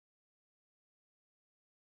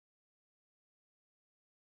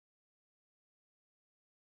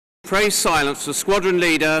Pray silence for Squadron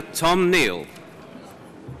Leader Tom Neal.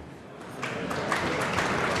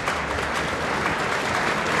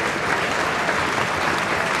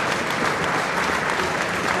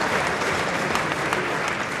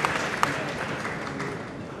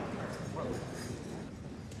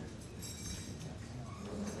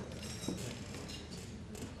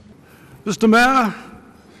 Mr. Mayor,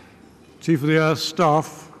 Chief of the Air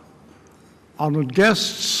Staff, honoured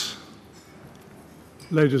guests,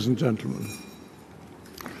 ladies and gentlemen.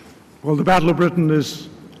 Well, the Battle of Britain is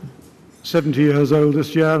 70 years old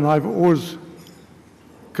this year, and I've always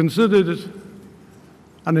considered it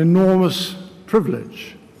an enormous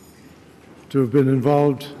privilege to have been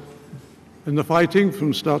involved in the fighting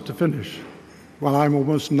from start to finish. Well, I'm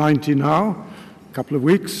almost 90 now, a couple of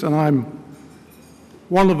weeks, and I'm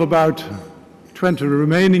one of about 20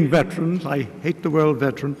 remaining veterans, I hate the word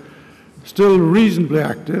veteran, still reasonably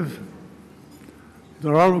active.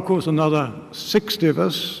 There are, of course, another 60 of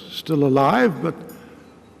us still alive, but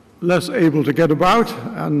less able to get about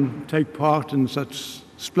and take part in such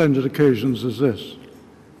splendid occasions as this.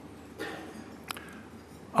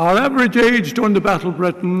 Our average age during the Battle of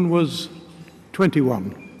Britain was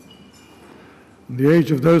 21. The age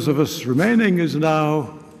of those of us remaining is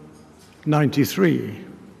now 93,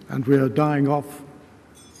 and we are dying off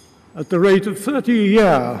at the rate of 30 a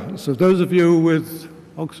year. So those of you with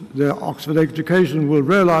their Oxford education will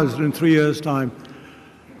realize that in 3 years' time,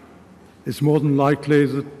 it's more than likely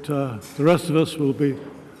that the rest of us will be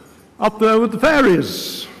up there with the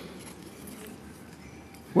fairies.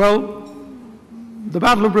 Well, the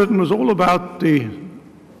Battle of Britain was all about the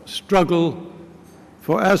struggle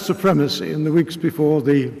for air supremacy in the weeks before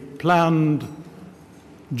the planned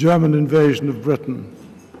German invasion of Britain.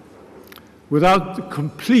 Without the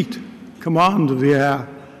complete command of the air,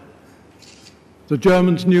 the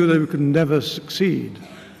Germans knew they could never succeed.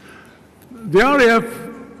 The RAF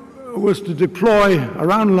was to deploy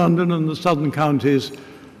around London and the southern counties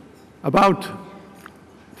about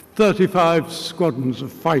 35 squadrons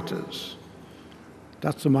of fighters.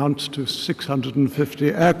 That amounts to 650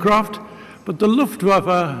 aircraft, but the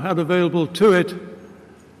Luftwaffe had available to it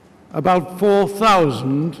about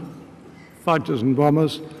 4,000 fighters and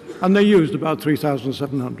bombers, and they used about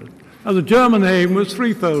 3,700. Now, the German aim was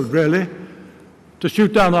threefold, really: to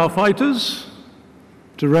shoot down our fighters,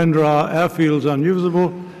 to render our airfields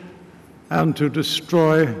unusable, and to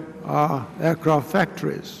destroy our aircraft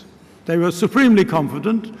factories. They were supremely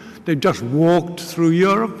confident. They just walked through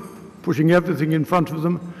Europe, pushing everything in front of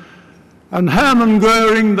them. And Hermann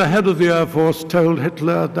Goering, the head of the Air Force, told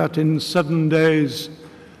Hitler that in 7 days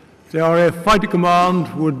the RAF Fighter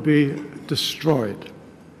Command would be destroyed.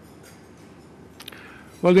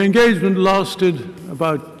 Well, the engagement lasted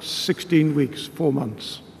about 16 weeks, 4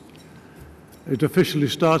 months. It officially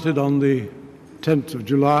started on the 10th of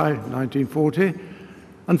July, 1940,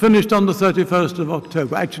 and finished on the 31st of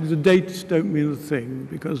October. Actually, the dates don't mean a thing,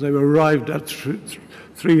 because they were arrived at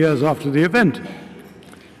 3 years after the event.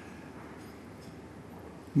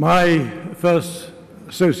 My first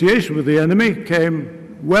association with the enemy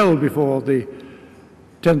came well before the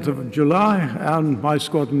 10th of July, and my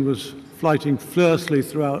squadron was fighting fiercely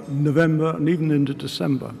throughout November and even into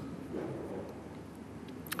December.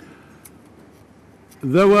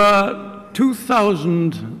 There were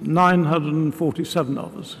 2,947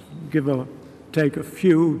 of us, give or take a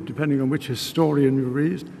few, depending on which historian you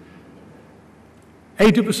read,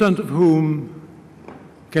 80% of whom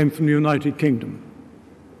came from the United Kingdom.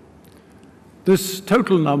 This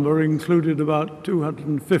total number included about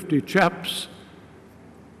 250 chaps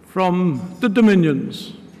from the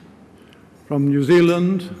Dominions, from New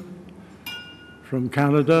Zealand, from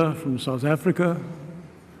Canada, from South Africa,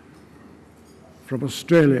 from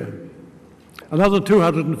Australia. Another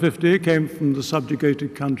 250 came from the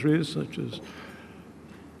subjugated countries, such as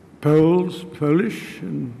Polish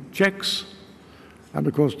and Czechs, and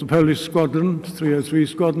of course the Polish squadron, 303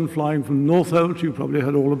 squadron, flying from Northolt. You probably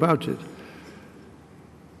heard all about it.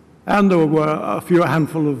 And there were a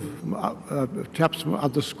handful of chaps from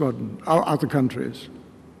other countries.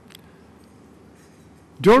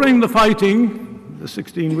 During the fighting, the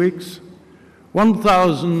 16 weeks,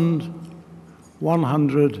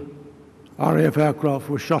 1,100 RAF aircraft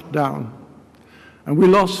were shot down, and we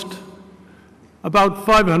lost about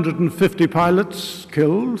 550 pilots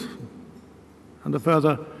killed and a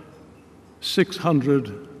further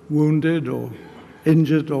 600 wounded or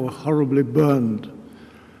injured or horribly burned.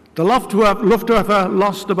 The Luftwaffe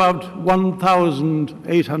lost about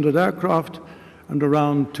 1,800 aircraft and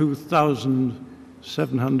around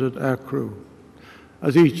 2,700 aircrew,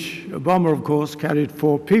 as each bomber, of course, carried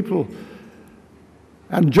 4 people.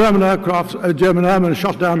 And German aircraft, German airmen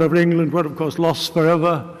shot down over England were, of course, lost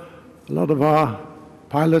forever. A lot of our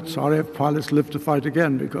pilots, RAF pilots, lived to fight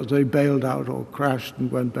again because they bailed out or crashed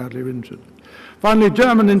and went badly injured. Finally,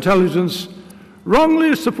 German intelligence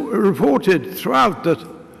wrongly reported throughout that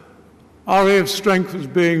RAF strength was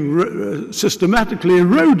being systematically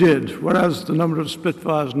eroded, whereas the number of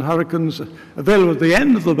Spitfires and Hurricanes available at the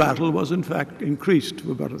end of the battle was in fact increased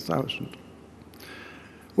to about 1,000.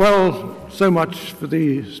 Well, so much for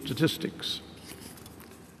the statistics.